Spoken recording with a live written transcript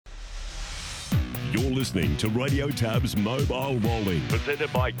You're listening to Radio Tab's Mobile Rolling,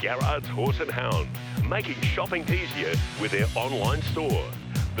 presented by Garrard's Horse and Hound, making shopping easier with their online store.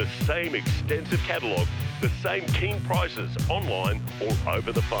 The same extensive catalogue, the same keen prices online or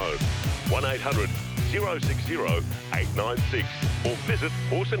over the phone. 1800 060 896 or visit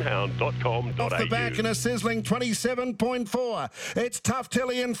horseandhound.com.au. Off the back in a sizzling 27.4. It's Tough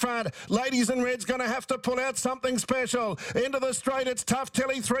Tilly in front. Ladies in Red's going to have to pull out something special. Into the straight, it's Tough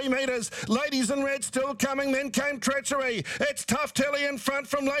Tilly, 3 metres. Ladies in Red still coming, then came Treachery. It's Tough Tilly in front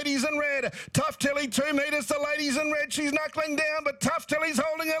from Ladies in Red. Tough Tilly, 2 metres to Ladies in Red. She's knuckling down, but Tough Tilly's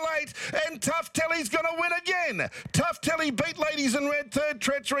holding her late. And Tough Tilly's going to win again. Tough Tilly beat Ladies in Red, 3rd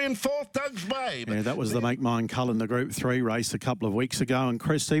Treachery, and 4th Doug's Babe. Yeah, that was the Make Mine Cullen, the Group 3 race a couple of weeks ago. And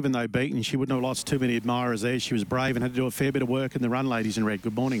Chris, even though beaten, she wouldn't have lost too many admirers there. She was brave and had to do a fair bit of work in the run, Ladies in Red.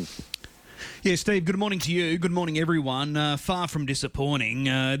 Good morning. Yeah, Steve, good morning to you. Good morning, everyone. Far from disappointing.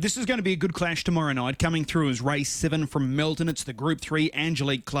 This is going to be a good clash tomorrow night. Coming through is race 7 from Melton. It's the Group 3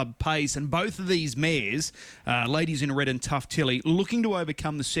 Angelique Club Pace. And both of these mares, Ladies in Red and Tough Tilly, looking to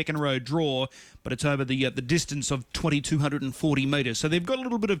overcome the second row draw, but it's over the distance of 2,240 metres. So they've got a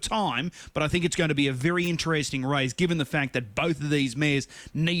little bit of time, but I think it's going to be a very interesting race, given the fact that both of these mares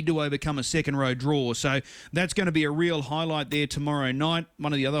need to overcome a second row draw. So that's going to be a real highlight there tomorrow night.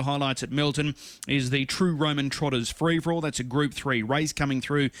 One of the other highlights at Melton is the True Roman Trotters Free-for-all. That's a Group 3 race coming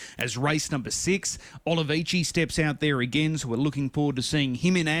through as race number 6. Olivici steps out there again, so we're looking forward to seeing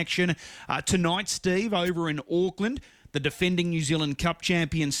him in action. Tonight, Steve, over in Auckland, the defending New Zealand Cup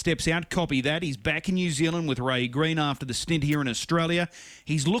champion steps out. Copy that. He's back in New Zealand with Ray Green after the stint here in Australia.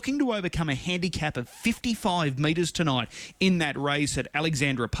 He's looking to overcome a handicap of 55 metres tonight in that race at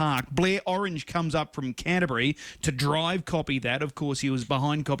Alexandra Park. Blair Orange comes up from Canterbury to drive Copy that. Of course, he was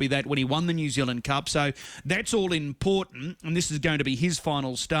behind Copy that when he won the New Zealand Cup. So that's all important, and this is going to be his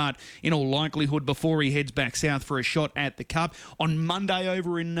final start in all likelihood before he heads back south for a shot at the Cup. On Monday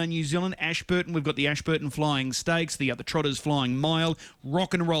over in New Zealand, Ashburton, we've got the Ashburton Flying Stakes, the Trotters Flying Mile.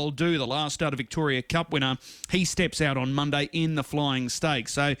 Rock and Roll Do, the last start of Victoria Cup winner, he steps out on Monday in the Flying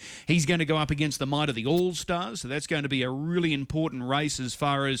Stakes. So he's going to go up against the might of the All-Stars. So that's going to be a really important race as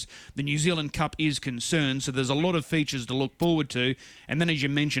far as the New Zealand Cup is concerned. So there's a lot of features to look forward to. And then, as you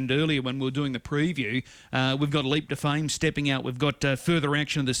mentioned earlier when we were doing the preview, we've got Leap to Fame stepping out. We've got further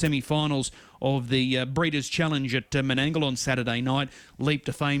action of the semi-finals of the Breeders' Challenge at Menangle on Saturday night. Leap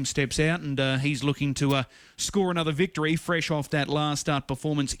to Fame steps out, and he's looking to score another victory fresh off that last start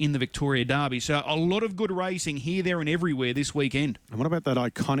performance in the Victoria Derby. So a lot of good racing here, there and everywhere this weekend. And what about that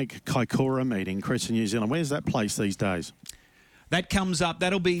iconic Kaikoura meeting, Chris, in New Zealand? Where's that place these days? That comes up,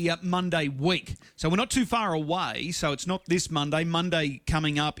 that'll be Monday week. So we're not too far away, so it's not this Monday. Monday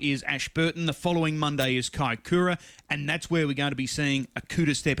coming up is Ashburton. The following Monday is Kaikoura, and that's where we're going to be seeing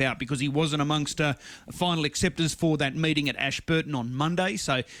Akuta step out because he wasn't amongst final acceptors for that meeting at Ashburton on Monday,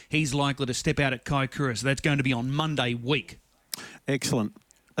 so he's likely to step out at Kaikoura. So that's going to be on Monday week. Excellent.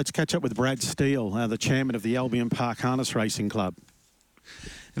 Let's catch up with Brad Steele, the chairman of the Albion Park Harness Racing Club.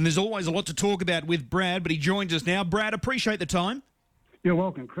 And there's always a lot to talk about with Brad, but he joins us now. Brad, appreciate the time. You're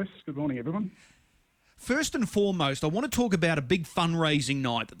welcome, Chris. Good morning, everyone. First and foremost, I want to talk about a big fundraising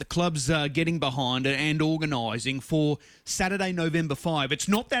night that the club's getting behind and organising for Saturday, November 5. It's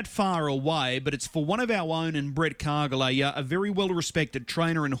not that far away, but it's for one of our own and Brett Cargill, a very well-respected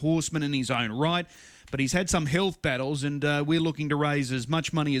trainer and horseman in his own right. But he's had some health battles, and we're looking to raise as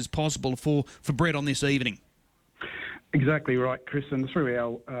much money as possible for Brett on this evening. Exactly right, Chris. And through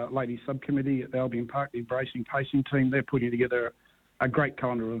our ladies subcommittee at the Albion Park, the Embracing Pacing team, they're putting together a great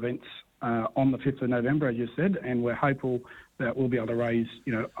calendar of events on the 5th of November, as you said, and we're hopeful that we'll be able to raise,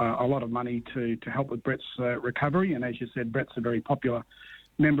 a lot of money to help with Brett's recovery. And as you said, Brett's a very popular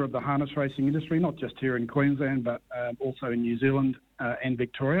member of the harness racing industry, not just here in Queensland, but also in New Zealand and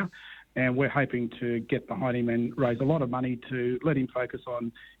Victoria. And we're hoping to get behind him and raise a lot of money to let him focus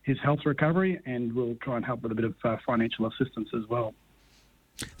on his health recovery, and we'll try and help with a bit of financial assistance as well.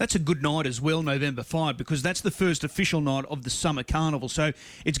 That's a good night as well, November 5, because that's the first official night of the Summer Carnival. So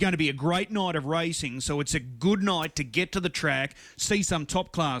it's going to be a great night of racing. So it's a good night to get to the track, see some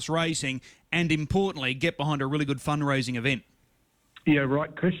top-class racing, and importantly, get behind a really good fundraising event. Yeah,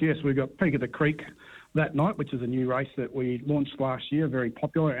 right, Chris. Yes, we've got Peak of the Creek that night, which is a new race that we launched last year, very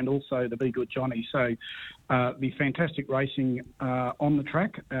popular, and also the Be Good Johnny. So the fantastic racing on the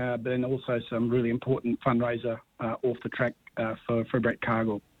track, but then also some really important fundraiser off the track for Brett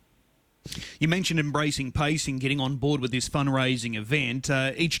Cargill. You mentioned Embracing Pacing getting on board with this fundraising event.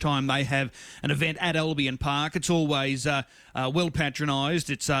 Each time they have an event at Albion Park, it's always well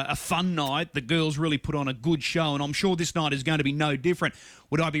patronised. It's a fun night. The girls really put on a good show, and I'm sure this night is going to be no different.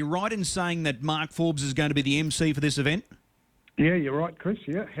 Would I be right in saying that Mark Forbes is going to be the MC for this event? Yeah, you're right, Chris.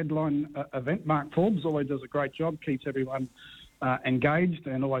 Yeah, headline event. Mark Forbes always does a great job, keeps everyone engaged,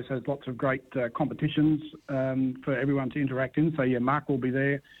 and always has lots of great competitions for everyone to interact in. So, yeah, Mark will be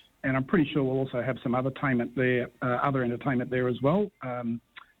there. And I'm pretty sure we'll also have some other entertainment there as well,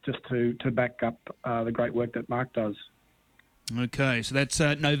 just to back up the great work that Mark does. Okay, so that's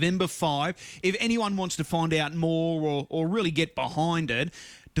November 5. If anyone wants to find out more or really get behind it,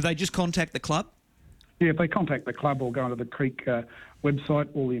 do they just contact the club? Yeah, if they contact the club or go onto the Creek website,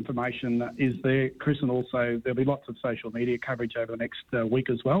 all the information is there, Chris, and also there'll be lots of social media coverage over the next week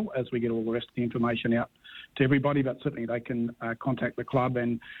as well as we get all the rest of the information out to everybody, but certainly they can contact the club,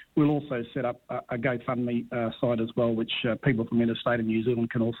 and we'll also set up a GoFundMe site as well, which people from interstate and New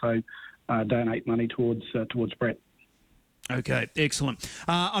Zealand can also donate money towards Brett. Okay, excellent.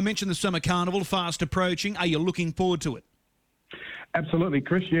 I mentioned the Summer Carnival fast approaching. Are you looking forward to it? Absolutely,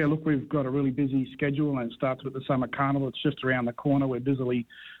 Chris. Yeah, look, we've got a really busy schedule, and it starts with the Summer Carnival. It's just around the corner. We're busily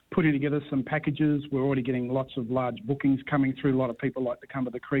putting together some packages. We're already getting lots of large bookings coming through. A lot of people like to come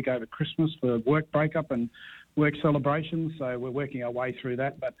to the Creek over Christmas for work breakup and work celebrations, so we're working our way through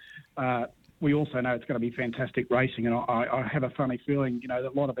that. But we also know it's going to be fantastic racing, and I have a funny feeling, that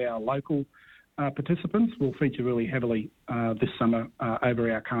a lot of our local participants will feature really heavily this summer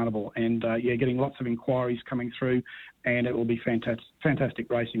over our carnival, and getting lots of inquiries coming through, and it will be fantastic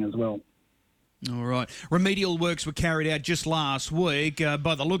racing as well. All right. Remedial works were carried out just last week.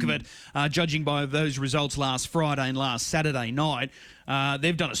 By the look of it, judging by those results last Friday and last Saturday night,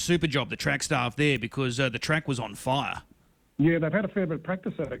 they've done a super job, the track staff there, because the track was on fire. Yeah, they've had a fair bit of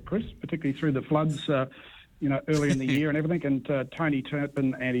practice at it, Chris, particularly through the floods early in the year and everything. And Tony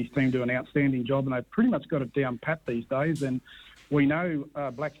Turpin and his team do an outstanding job, and they've pretty much got it down pat these days. And we know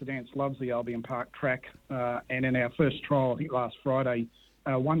Black Sedans loves the Albion Park track. And in our first trial, I think last Friday,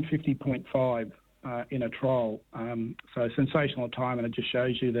 150.5 in a trial. So sensational time, and it just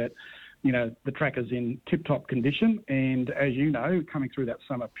shows you that, the track is in tip-top condition. And as you know, coming through that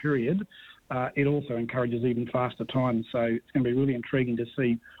summer period, it also encourages even faster times. So it's going to be really intriguing to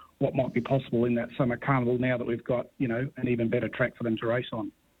see what might be possible in that summer carnival now that we've got, an even better track for them to race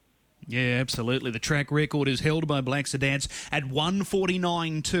on. Yeah, absolutely. The track record is held by Black Sedans at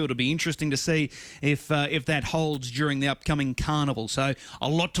 149.2. It'll be interesting to see if that holds during the upcoming carnival. So a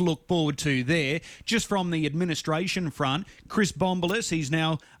lot to look forward to there. Just from the administration front, Chris Bombolis, he's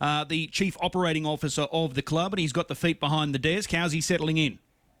now the Chief Operating Officer of the club, and he's got the feet behind the desk. How's he settling in?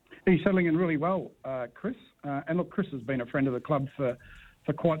 He's settling in really well, Chris. And look, Chris has been a friend of the club for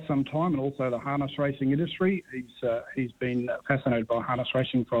quite some time, and also the harness racing industry. He's been fascinated by harness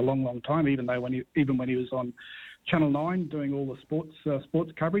racing for a long, long time. Even when he was on Channel 9 doing all the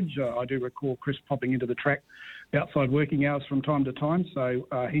sports coverage, I do recall Chris popping into the track outside working hours from time to time. So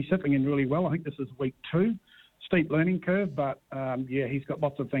he's settling in really well. I think this is week 2. Steep learning curve, but he's got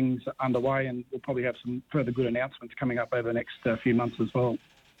lots of things underway, and we'll probably have some further good announcements coming up over the next few months as well.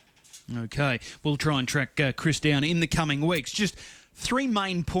 Okay, we'll try and track Chris down in the coming weeks. Just 3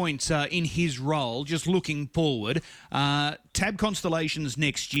 main points in his role, just looking forward. Tab Constellations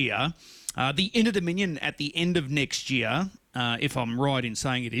next year, the Inter Dominion at the end of next year, if I'm right in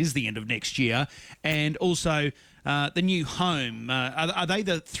saying it is the end of next year, and also the new home. Are they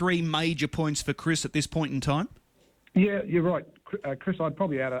the 3 major points for Chris at this point in time? Yeah, you're right, Chris. I'd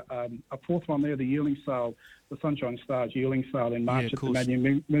probably add a 4th one there, the yearling sale, the Sunshine Stars yearling sale in March at the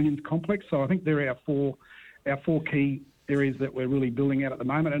Magnum Millions Complex. So I think they're our four key areas that we're really building out at the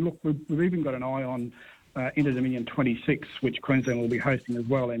moment. And look, we've even got an eye on Inter Dominion 26, which Queensland will be hosting as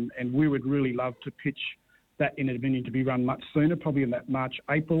well. And we would really love to pitch that Inter Dominion to be run much sooner, probably in that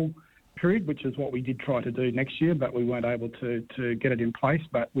March-April period, which is what we did try to do next year, but we weren't able to get it in place.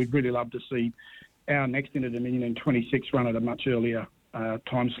 But we'd really love to see our next Inter Dominion in 26 run at a much earlier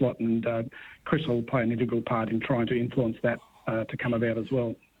time slot. And Chris will play an integral part in trying to influence that to come about as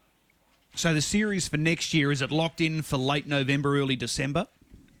well. So the series for next year, is it locked in for late November, early December?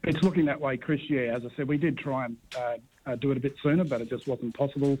 It's looking that way, Chris. Yeah, as I said, we did try and do it a bit sooner, but it just wasn't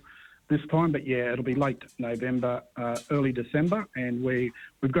possible this time. But yeah, it'll be late November, early December, and we've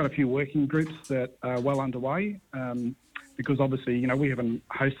got a few working groups that are well underway. Because obviously, we haven't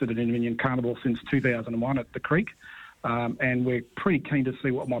hosted an Inter Dominion Carnival since 2001 at the Creek, and we're pretty keen to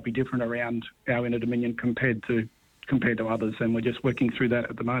see what might be different around our Inter Dominion compared to others, and we're just working through that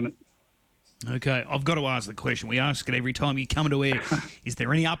at the moment. Okay, I've got to ask the question. We ask it every time you come to air. Is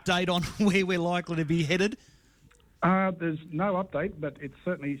there any update on where we're likely to be headed? There's no update, but it's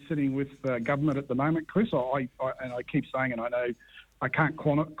certainly sitting with government at the moment, Chris. I keep saying, and I know I can't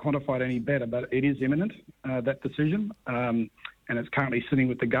quantify it any better, but it is imminent, that decision, and it's currently sitting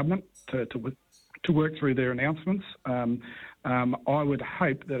with the government to work through their announcements. I would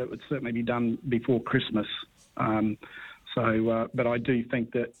hope that it would certainly be done before Christmas. But I do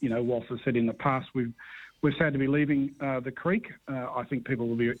think that, whilst I said in the past we're sad to be leaving the creek, I think people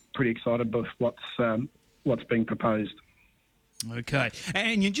will be pretty excited with what's being proposed. Okay.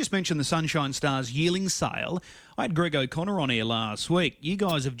 And you just mentioned the Sunshine Stars yearling sale. I had Greg O'Connor on here last week. You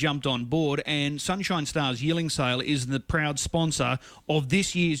guys have jumped on board, and Sunshine Stars yearling sale is the proud sponsor of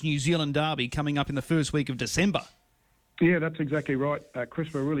this year's New Zealand Derby coming up in the first week of December. Yeah, that's exactly right.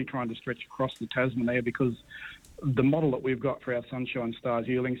 Chris, we're really trying to stretch across the Tasman there because the model that we've got for our Sunshine Stars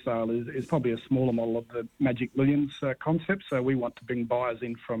yearling sale is probably a smaller model of the Magic Millions concept. So we want to bring buyers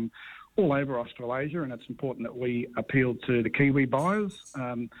in from all over Australasia, and it's important that we appeal to the Kiwi buyers.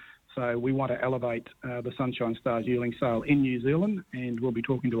 So we want to elevate the Sunshine Stars yearling sale in New Zealand, and we'll be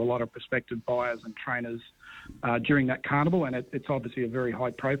talking to a lot of prospective buyers and trainers during that carnival. And it's obviously a very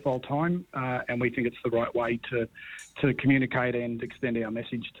high-profile time, and we think it's the right way to communicate and extend our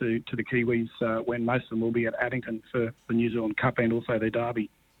message to the Kiwis when most of them will be at Addington for the New Zealand Cup and also their derby.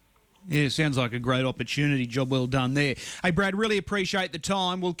 Yeah, sounds like a great opportunity. Job well done there. Hey, Brad, really appreciate the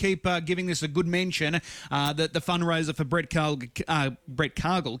time. We'll keep giving this a good mention. The fundraiser for Brett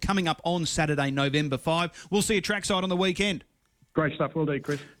Cargill coming up on Saturday, November 5. We'll see you trackside on the weekend. Great stuff. Will do,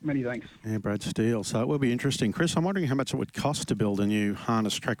 Chris. Many thanks. Yeah, Brad Steele. So it will be interesting. Chris, I'm wondering how much it would cost to build a new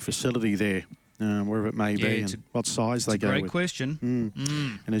harness track facility there, wherever it may be, and what size they go with. Great question.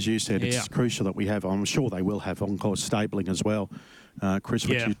 And as you said, it's crucial that we have, I'm sure they will have on-course stabling as well. Chris,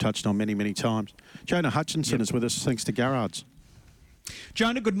 which you touched on many, many times. Jonah Hutchinson is with us thanks to Garrards.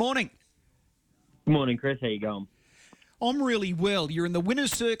 Jonah, good morning. Good morning, Chris. How you going? I'm really well. You're in the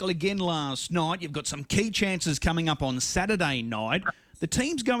winner's circle again last night. You've got some key chances coming up on Saturday night. The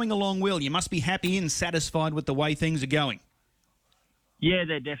team's going along well. You must be happy and satisfied with the way things are going. Yeah,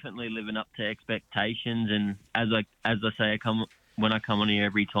 they're definitely living up to expectations. And as I say, when I come on here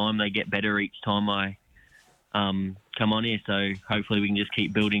every time, they get better each time I come on here. So hopefully we can just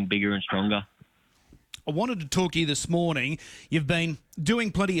keep building bigger and stronger. I wanted to talk to you this morning. You've been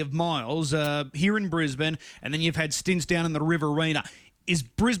doing plenty of miles here in Brisbane, and then you've had stints down in the Riverina. Is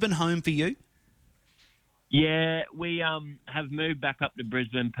Brisbane home for you? Yeah, we have moved back up to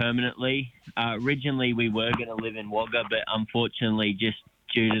Brisbane permanently. Originally, we were going to live in Wagga, but unfortunately, just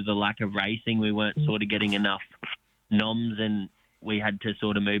due to the lack of racing, we weren't sort of getting enough noms, and we had to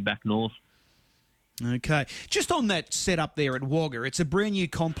sort of move back north. Okay. Just on that setup there at Wagga, it's a brand new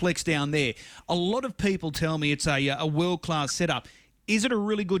complex down there. A lot of people tell me it's a world-class setup. Is it a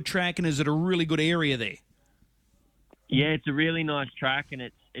really good track, and is it a really good area there? Yeah, it's a really nice track, and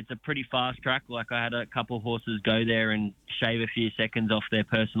it's a pretty fast track. Like, I had a couple of horses go there and shave a few seconds off their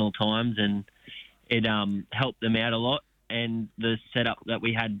personal times, and it helped them out a lot. And the setup that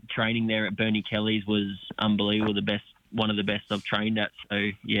we had training there at Bernie Kelly's was unbelievable, one of the best I've trained at. So,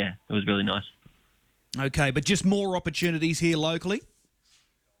 yeah, it was really nice. Okay, but just more opportunities here locally?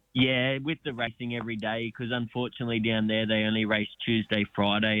 Yeah, with the racing every day, because unfortunately down there they only race Tuesday,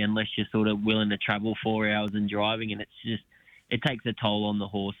 Friday, unless you're sort of willing to travel 4 hours and driving, and it takes a toll on the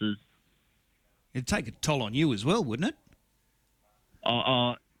horses. It'd take a toll on you as well, wouldn't it?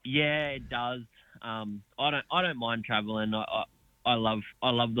 Yeah, it does. I don't mind traveling. I love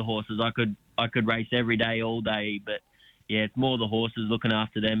the horses. I could race every day, all day, but yeah, it's more the horses, looking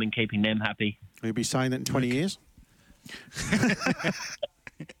after them and keeping them happy. Will you be saying that in 20 years?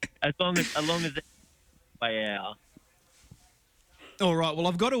 As long as they are. All right, well,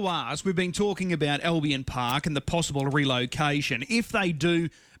 I've got to ask, we've been talking about Albion Park and the possible relocation. If they do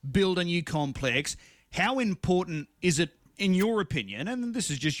build a new complex, how important is it, in your opinion, and this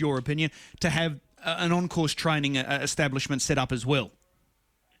is just your opinion, to have an on-course training establishment set up as well?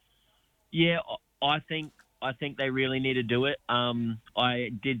 Yeah, I think they really need to do it. I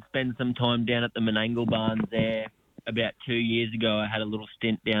did spend some time down at the Menangle Barns there about 2 years ago. I had a little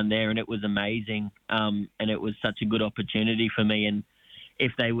stint down there, and it was amazing. And it was such a good opportunity for me. And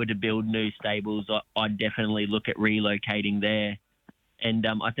if they were to build new stables, I'd definitely look at relocating there. And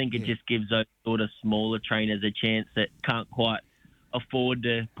I think it just gives those sort of smaller trainers a chance that can't quite afford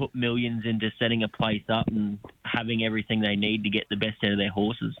to put millions into setting a place up and having everything they need to get the best out of their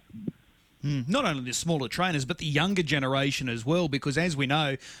horses. Not only the smaller trainers, but the younger generation as well, because as we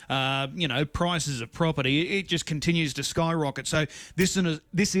know, prices of property, it just continues to skyrocket. So this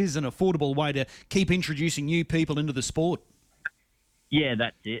is an affordable way to keep introducing new people into the sport. Yeah,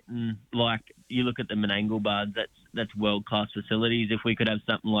 that's it. And like you look at the Menangle Bars, that's world-class facilities. If we could have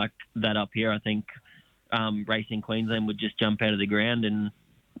something like that up here, I think Racing Queensland would just jump out of the ground, and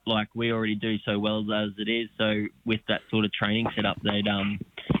like we already do so well as it is. So with that sort of training setup, they'd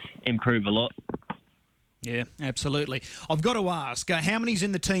improve a lot. Yeah, absolutely. I've got to ask, how many's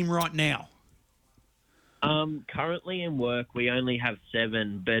in the team right now? Currently in work, we only have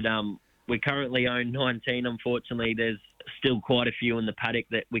 7, but we currently own 19. Unfortunately, there's still quite a few in the paddock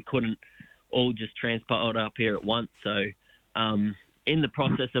that we couldn't all just transport up here at once. So in the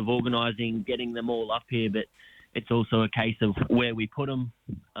process of organising, getting them all up here, but it's also a case of where we put them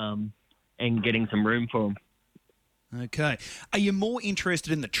and getting some room for them. Okay. Are you more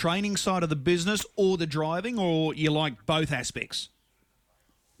interested in the training side of the business or the driving, or you like both aspects?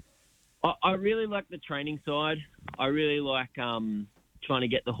 I really like the training side. I really like trying to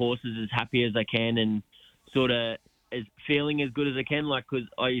get the horses as happy as I can and sort of as feeling as good as I can. Like, because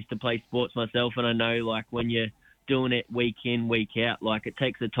I used to play sports myself, and I know like when you're doing it week in, week out, like it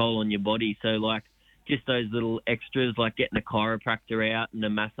takes a toll on your body. So like just those little extras, like getting a chiropractor out and a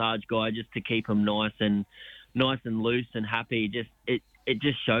massage guy just to keep them nice and loose and happy. Just it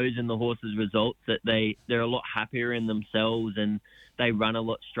just shows in the horses' results that they're a lot happier in themselves and they run a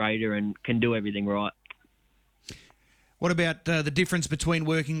lot straighter and can do everything right. What about the difference between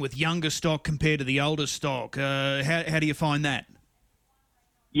working with younger stock compared to the older stock? How do you find that?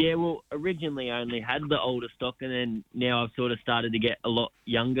 Yeah, well, originally I only had the older stock, and then now I've sort of started to get a lot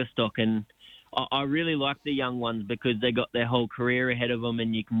younger stock, and I really like the young ones because they got their whole career ahead of them,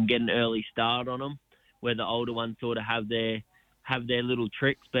 and you can get an early start on them, where the older ones sort of have their little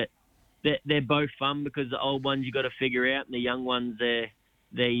tricks. But they're both fun because the old ones you got to figure out, and the young ones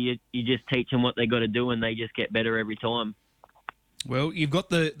you just teach them what they got to do, and they just get better every time. Well, you've got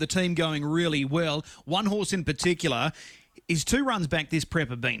the team going really well. One horse in particular, his 2 runs back this prep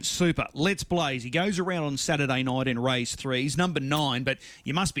have been super. Let's Blaze. He goes around on Saturday night in race 3. He's number 9, but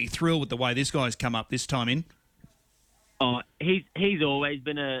you must be thrilled with the way this guy's come up this time in. Oh, he's always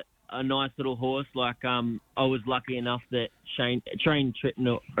been a nice little horse. Like I was lucky enough that Shane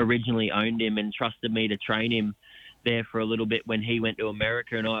Tritton originally owned him and trusted me to train him there for a little bit when he went to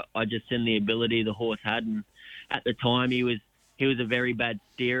America, and I just seen the ability the horse had. And at the time, he was a very bad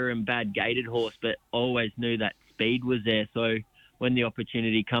steerer and bad gated horse, but I always knew that speed was there. So when the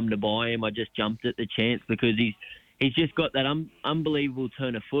opportunity come to buy him, I just jumped at the chance because he's just got that unbelievable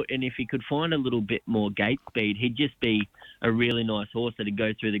turn of foot, and if he could find a little bit more gate speed, he'd just be a really nice horse that'd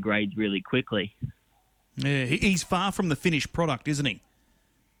go through the grades really quickly. Yeah, he's far from the finished product, isn't he?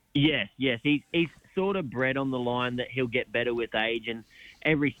 Yes. He's sort of bred on the line that he'll get better with age, and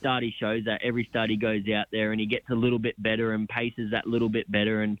every start he shows that. Every start he goes out there and he gets a little bit better and paces that little bit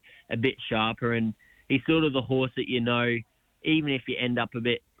better and a bit sharper, and he's sort of the horse that even if you end up a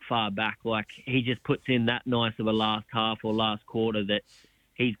bit far back, like he just puts in that nice of a last half or last quarter that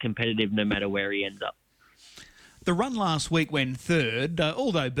he's competitive no matter where he ends up. The run last week when 3rd,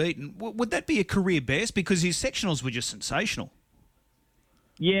 although beaten, would that be a career best? Because his sectionals were just sensational.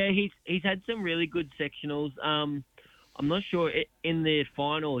 Yeah, he's had some really good sectionals. I'm not sure in the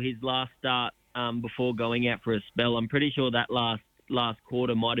final, his last start before going out for a spell, I'm pretty sure that last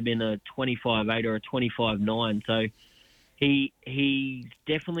quarter might have been a 25.8 or a 25.9. So he's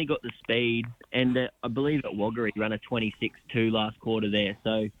definitely got the speed, and I believe at Wagga he ran a 26.2 last quarter there.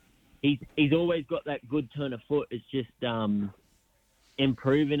 So he's always got that good turn of foot. It's just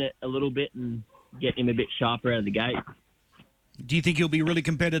improving it a little bit and getting him a bit sharper out of the gate. Do you think he'll be really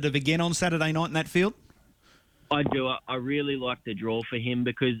competitive again on Saturday night in that field? I do. I really like the draw for him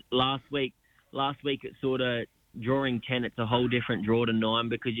because last week it's sort of drawing 10. It's a whole different draw to 9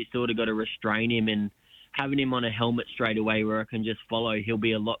 because you sort of got to restrain him, and having him on a helmet straight away where I can just follow, he'll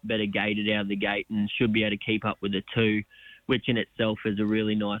be a lot better gated out of the gate and should be able to keep up with the 2, which in itself is a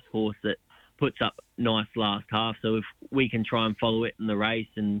really nice horse that puts up nice last half. So if we can try and follow it in the race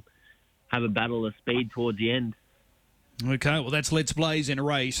and have a battle of speed towards the end. Okay, well, that's Let's Blaze in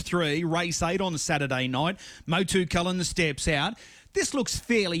race 3. Race 8 on Saturday night. Motu Cullen steps out. This looks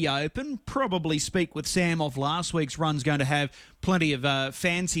fairly open. Probably Speak with Sam off last week's run's going to have plenty of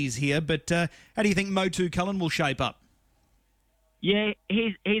fancies here. But how do you think Motu Cullen will shape up? Yeah,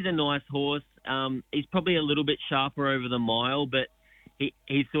 he's a nice horse. He's probably a little bit sharper over the mile, but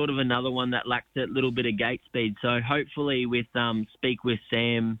he's sort of another one that lacks a little bit of gate speed. So hopefully with Speak with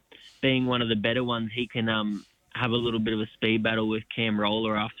Sam being one of the better ones, he can have a little bit of a speed battle with Cam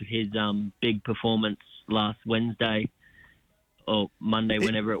Roller after his big performance last Wednesday or Monday,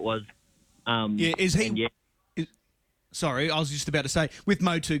 whenever it was. Is he? Sorry, I was just about to say, with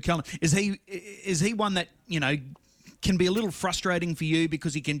Motu Cullen, is he one that, can be a little frustrating for you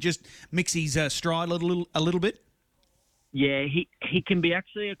because he can just mix his stride a little bit? Yeah, he can be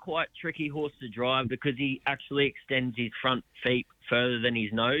actually a quite tricky horse to drive because he actually extends his front feet further than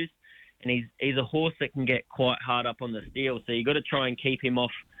his nose, and he's a horse that can get quite hard up on the steel. So you got to try and keep him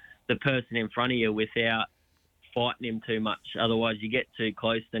off the person in front of you without fighting him too much. Otherwise, you get too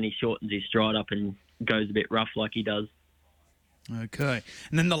close, then he shortens his stride up and goes a bit rough like he does. Okay.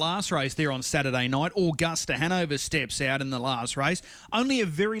 And then the last race there on Saturday night, Augusta Hanover steps out in the last race. Only a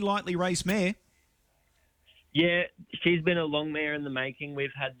very lightly raced mare. Yeah, she's been a long mare in the making. We've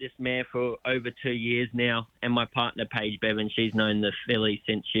had this mare for over 2 years now, and my partner, Paige Bevan, she's known the filly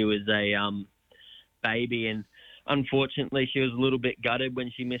since she was a baby, and unfortunately she was a little bit gutted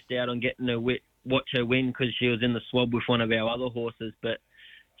when she missed out on getting to watch her win because she was in the swab with one of our other horses. But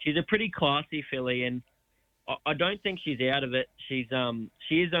she's a pretty classy filly, and I don't think she's out of it. She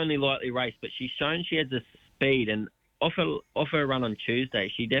is only lightly raced, but she's shown she has the speed, and off her run on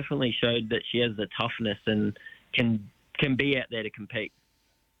Tuesday, she definitely showed that she has the toughness and can be out there to compete.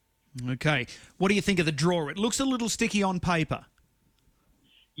 Okay. What do you think of the draw? It looks a little sticky on paper.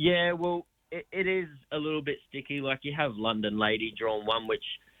 Yeah, well, it is a little bit sticky. Like, you have London Lady drawn 1, which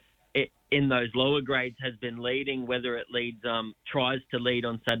in those lower grades has been leading. Whether it tries to lead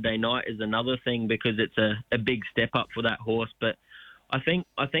on Saturday night is another thing because it's a big step up for that horse. But I think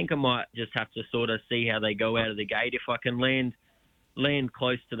I might just have to sort of see how they go out of the gate. If I can land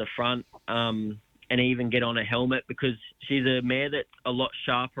close to the front and even get on a helmet, because she's a mare that's a lot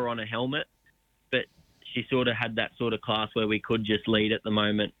sharper on a helmet, but she sort of had that sort of class where we could just lead at the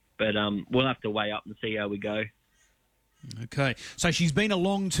moment. But we'll have to weigh up and see how we go. Okay, so she's been a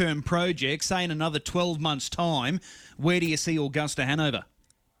long-term project. Say in another 12 months' time, where do you see Augusta Hanover?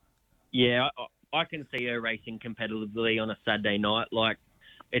 Yeah, I can see her racing competitively on a Saturday night. Like,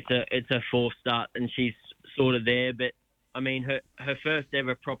 it's a 4th start, and she's sort of there. But I mean, her first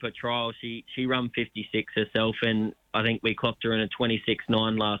ever proper trial, she run 56 herself, and I think we clocked her in a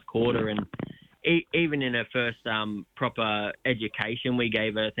 26.9 last quarter. And even in her first proper education we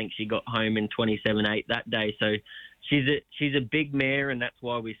gave her, I think she got home in 27.8 that day. So she's a big mare, and that's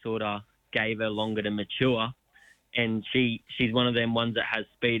why we sort of gave her longer to mature. And she's one of them ones that has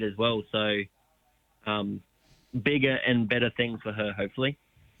speed as well. So bigger and better things for her, hopefully.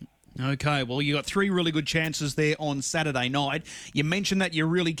 Okay, well, you got 3 really good chances there on Saturday night. You mentioned that you're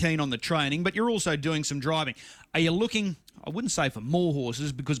really keen on the training, but you're also doing some driving. Are you looking, I wouldn't say for more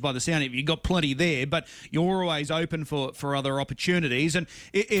horses, because by the sound of it, you've got plenty there, but you're always open for other opportunities. And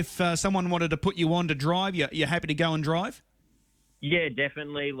if someone wanted to put you on to drive, you're happy to go and drive? Yeah,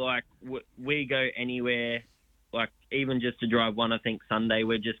 definitely. Like, we go anywhere, like even just to drive one. I think Sunday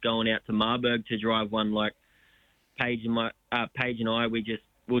we're just going out to Marburg to drive one. Like, Paige and I,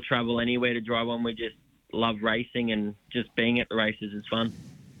 we'll travel anywhere to drive one. We just love racing, and just being at the races is fun.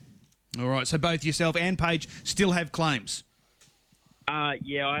 All right, so both yourself and Paige still have claims?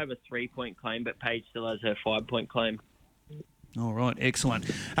 Yeah, I have a 3-point claim, but Paige still has her 5-point claim. All right, excellent.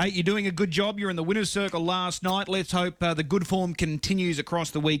 Hey, you're doing a good job. You're in the winner's circle last night. Let's hope the good form continues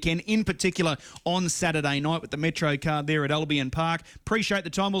across the weekend, in particular on Saturday night with the Metro card there at Albion Park. Appreciate the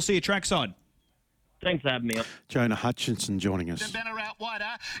time. We'll see you trackside. Thanks for having me on. Jonah Hutchinson joining us. Banner out wider.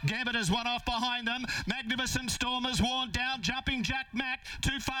 Gambit has one off behind them. Magnificent Storm has worn down. Jumping Jack Mac.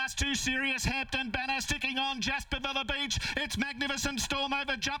 Too fast, too serious. Hampton Banner sticking on. Jasper Villa Beach. It's Magnificent Storm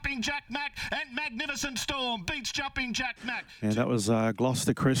over Jumping Jack Mac. And Magnificent Storm beats Jumping Jack Mac. Yeah, that was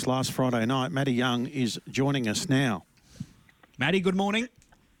Gloucester Chris last Friday night. Matty Young is joining us now. Matty, good morning.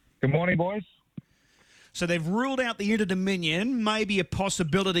 Good morning, boys. So they've ruled out the Inter-Dominion, maybe a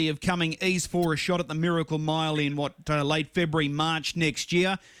possibility of coming east for a shot at the Miracle Mile in late February, March next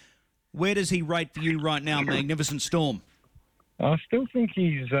year. Where does he rate for you right now, Magnificent Storm? I still think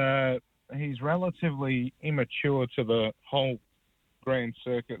he's relatively immature to the whole Grand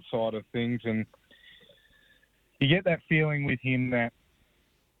Circuit side of things, and you get that feeling with him that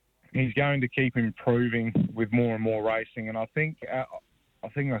he's going to keep improving with more and more racing. And I think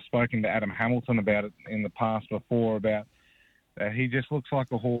I've spoken to Adam Hamilton about it in the past before, about he just looks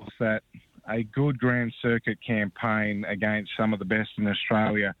like a horse that a good Grand Circuit campaign against some of the best in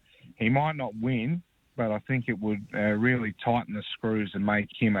Australia, he might not win, but I think it would really tighten the screws and make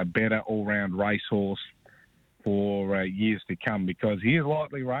him a better all-round racehorse for years to come, because he is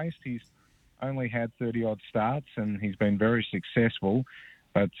lightly raced. He's only had 30-odd starts and he's been very successful.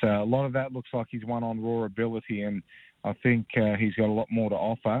 But a lot of that looks like he's won on raw ability, and I think he's got a lot more to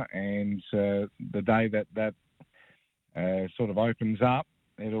offer. And the day that sort of opens up,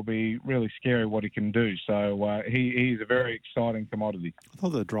 it'll be really scary what he can do. So he's a very exciting commodity. I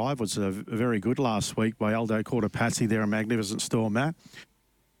thought the drive was very good last week by Aldo Cortopazzi there, a Magnificent Storm, Matt.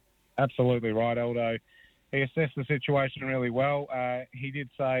 Absolutely right, Aldo. He assessed the situation really well. He did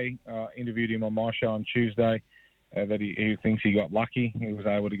say, interviewed him on my show on Tuesday, that he thinks he got lucky. He was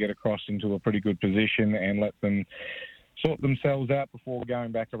able to get across into a pretty good position and let them sort themselves out before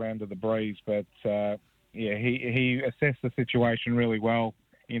going back around to the breeze. But, he assessed the situation really well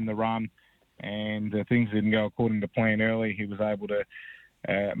in the run, and things didn't go according to plan early. He was able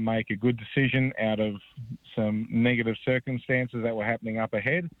to make a good decision out of some negative circumstances that were happening up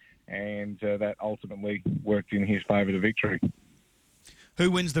ahead, and that ultimately worked in his favour to victory.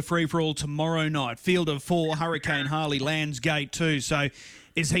 Who wins the free-for-all tomorrow night? Field of 4, Hurricane Harley, Lands Gate 2. So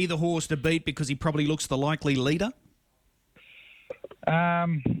is he the horse to beat because he probably looks the likely leader?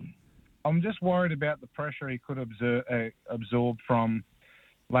 I'm just worried about the pressure he could absorb from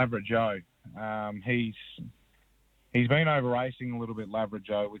Lavra Joe. He's been over-racing a little bit, Lavra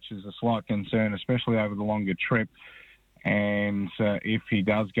Joe, which is a slight concern, especially over the longer trip. And if he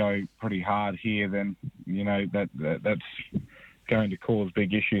does go pretty hard here, then, that's going to cause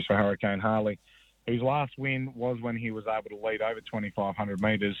big issues for Hurricane Harley, whose last win was when he was able to lead over 2,500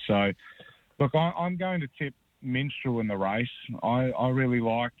 metres. So, look, I'm going to tip Minstrel in the race. I really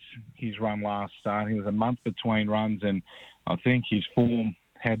liked his run last start. He was a month between runs, and I think his form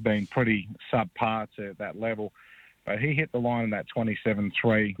had been pretty subpar to that level. But he hit the line in that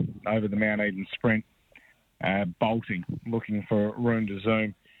 27.3 over the Mount Eden Sprint, bolting, looking for room to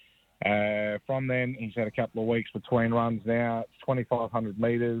zoom. From then, he's had a couple of weeks between runs now. It's 2,500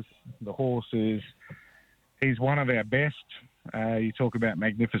 metres. The horse he's one of our best. You talk about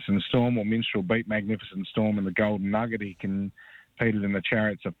Magnificent Storm, or Minstrel beat Magnificent Storm in the Golden Nugget. He competed in the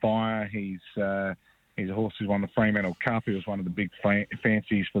Chariots of Fire. He's a horse who's won the Fremantle Cup. He was one of the big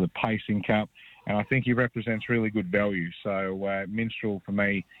fancies for the Pacing Cup. And I think he represents really good value. So Minstrel, for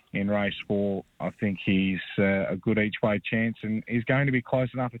me, in race 4, I think he's a good each-way chance, and he's going to be close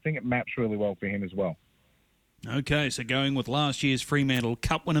enough. I think it maps really well for him as well. Okay, so going with last year's Fremantle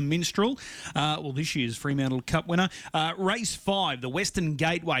Cup winner, Minstrel. This year's Fremantle Cup winner. Race 5, the Western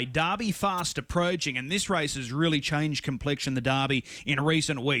Gateway. Derby fast approaching, and this race has really changed complexion, the Derby, in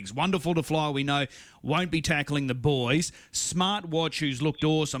recent weeks. Wonderful to Fly, we know, won't be tackling the boys. Smart Watch, who's looked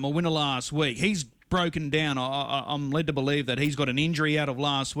awesome, a winner last week. He's broken down. I'm led to believe that he's got an injury out of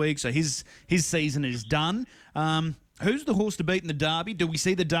last week, so his season is done. Who's the horse to beat in the Derby? Do we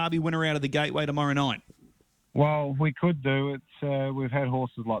see the Derby winner out of the Gateway tomorrow night? Well, we could do it. We've had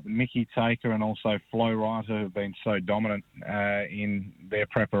horses like the Mickey Taker and also Flow Writer who have been so dominant in their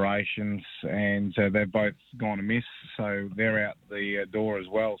preparations, and they've both gone amiss, so they're out the door as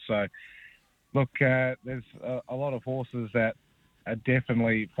well. So, look, there's a lot of horses that are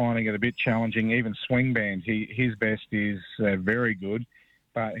definitely finding it a bit challenging. Even Swingband, his best is very good,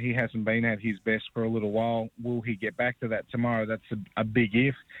 but he hasn't been at his best for a little while. Will he get back to that tomorrow? That's a big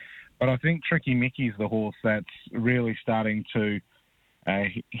if. But I think Tricky Mickey's the horse that's really starting to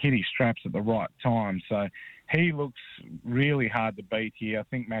hit his straps at the right time. So he looks really hard to beat here. I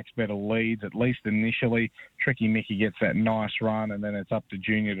think Max Better leads, at least initially. Tricky Mickey gets that nice run, and then it's up to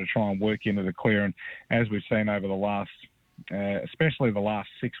Junior to try and work into the clear. And as we've seen over the last, especially the last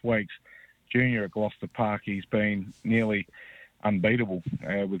 6 weeks, Junior at Gloucester Park, he's been nearly unbeatable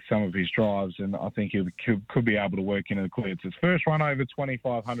with some of his drives, and I think he could be able to work into the clear. It's his first run over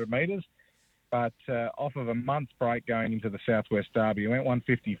 2,500 metres, but off of a month's break going into the Southwest Derby, he went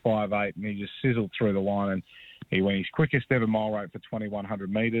 155.8, and he just sizzled through the line, and he went his quickest ever mile rate for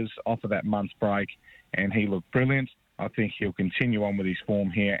 2,100 metres off of that month's break, and he looked brilliant. I think he'll continue on with his form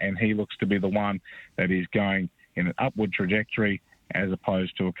here, and he looks to be the one that is going in an upward trajectory as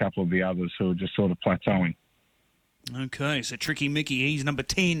opposed to a couple of the others who are just sort of plateauing. Okay, so Tricky Mickey, he's number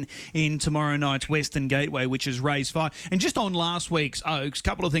 10 in tomorrow night's Western Gateway, which is race 5. And just on last week's Oaks, a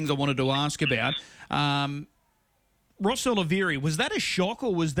couple of things I wanted to ask about. Ross Oliveri, was that a shock,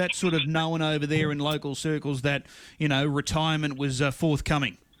 or was that sort of known over there in local circles that, retirement was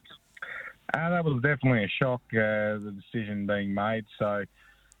forthcoming? That was definitely a shock, the decision being made. So,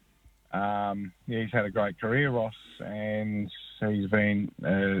 he's had a great career, Ross, and he's been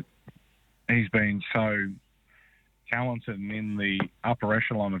so talented and in the upper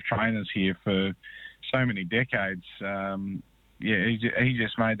echelon of trainers here for so many decades. He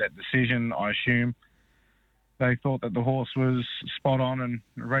just made that decision. I assume they thought that the horse was spot on and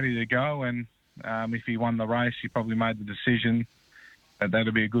ready to go, and if he won the race, he probably made the decision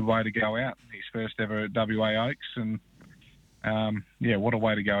that'd be a good way to go out. His first ever at WA Oaks, and what a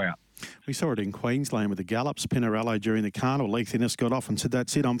way to go out. We saw it in Queensland with the Gallops. Pinarello during the carnival, Leith Innes got off and said,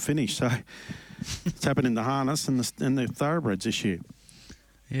 "That's it, I'm finished." So it's happened in the harness and the thoroughbreds this year.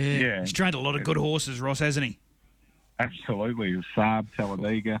 Yeah. He's trained a lot of good horses, Ross, hasn't he? Absolutely. Saab,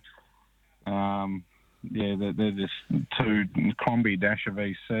 Talladega. They're just two, Crombie, Dasher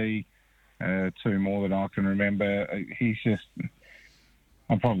VC, two more that I can remember. He's just,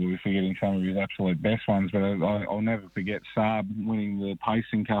 I'm probably forgetting some of his absolute best ones, but I'll never forget Saab winning the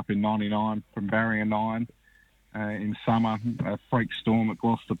Pacing Cup in '99 from Barrier 9 in summer, a freak storm at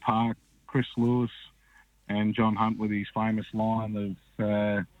Gloucester Park, Chris Lewis and John Hunt with his famous line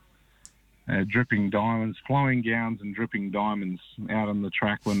of dripping diamonds, flowing gowns and dripping diamonds out on the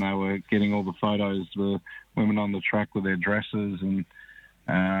track when they were getting all the photos, the women on the track with their dresses, and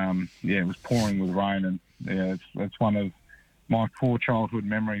it was pouring with rain, and it's one of my core childhood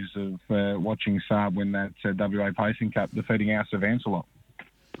memories of watching Saab win that WA Pacing Cup, defeating our Savance a lot.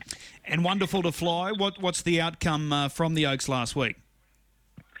 And wonderful to fly. What's the outcome from the Oaks last week?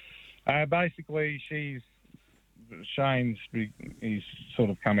 Basically, Shane's he's sort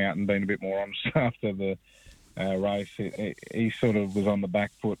of come out and been a bit more honest after the race. He sort of was on the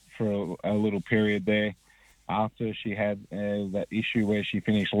back foot for a little period there after she had that issue where she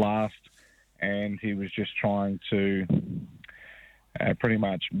finished last, and he was just trying to pretty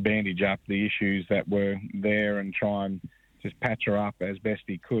much bandage up the issues that were there and try and just patch her up as best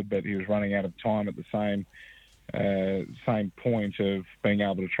he could, but he was running out of time at the same point of being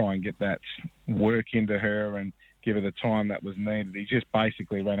able to try and get that work into her and give her the time that was needed. He just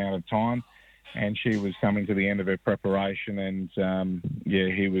basically ran out of time, and she was coming to the end of her preparation, and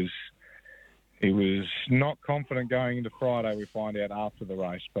he was not confident going into Friday, we find out after the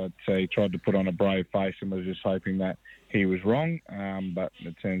race, but he tried to put on a brave face and was just hoping that he was wrong, but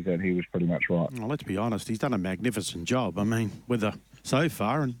it turns out he was pretty much right. Well, let's be honest, he's done a magnificent job, I mean, with her so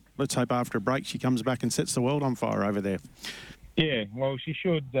far, and let's hope after a break she comes back and sets the world on fire over there. Yeah, well, she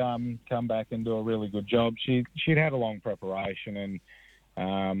should come back and do a really good job. She'd had a long preparation,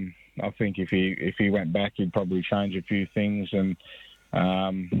 and I think if he went back, he'd probably change a few things and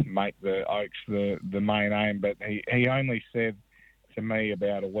make the Oaks the main aim. But he only said to me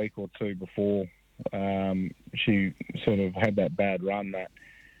about a week or two before she sort of had that bad run that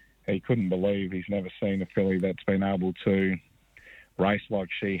he couldn't believe he's never seen a filly that's been able to race like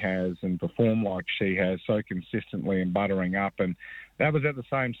she has and perform like she has so consistently and buttering up. And that was at the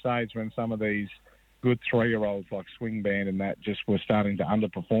same stage when some of these good 3-year-olds like Swing Band and that just were starting to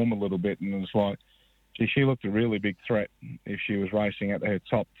underperform a little bit, and it was like, gee, she looked a really big threat if she was racing at her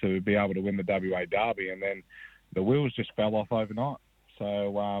top to be able to win the WA Derby, and then the wheels just fell off overnight.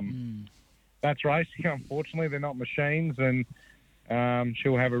 So that's racing. Unfortunately, they're not machines, and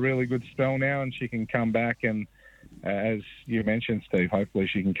she'll have a really good spell now, and she can come back and as you mentioned, Steve, hopefully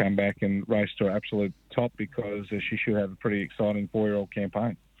she can come back and race to her absolute top, because she should have a pretty exciting 4-year-old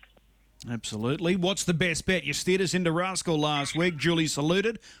campaign. Absolutely. What's the best bet? You steered us into Rascal last week. Julie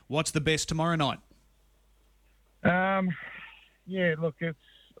saluted. What's the best tomorrow night? Look,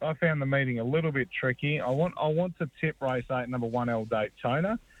 I found the meeting a little bit tricky. I want to tip race 8, number 1, El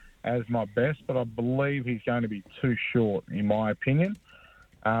Daytona, as my best, but I believe he's going to be too short, in my opinion.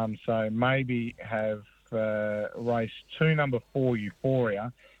 So maybe have race 2, number 4,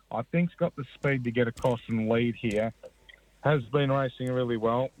 Euphoria. I think's got the speed to get across and lead here. Has been racing really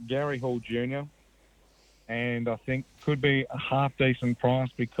well. Gary Hall Jr. And I think could be a half decent price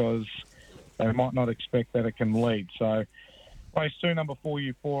because they might not expect that it can lead. So race 2, number 4,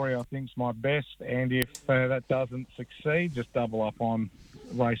 Euphoria, I think's my best. And if that doesn't succeed, just double up on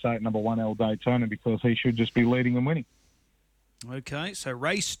race 8, number 1, El Daytona, because he should just be leading and winning. Okay, so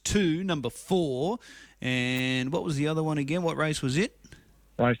race 2, number 4, and what was the other one again? What race was it?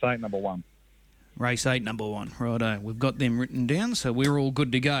 Race 8, number 1. Race 8, number 1. Righto, we've got them written down, so we're all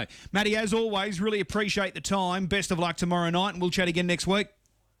good to go. Matty, as always, really appreciate the time. Best of luck tomorrow night, and we'll chat again next week.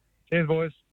 Cheers, boys.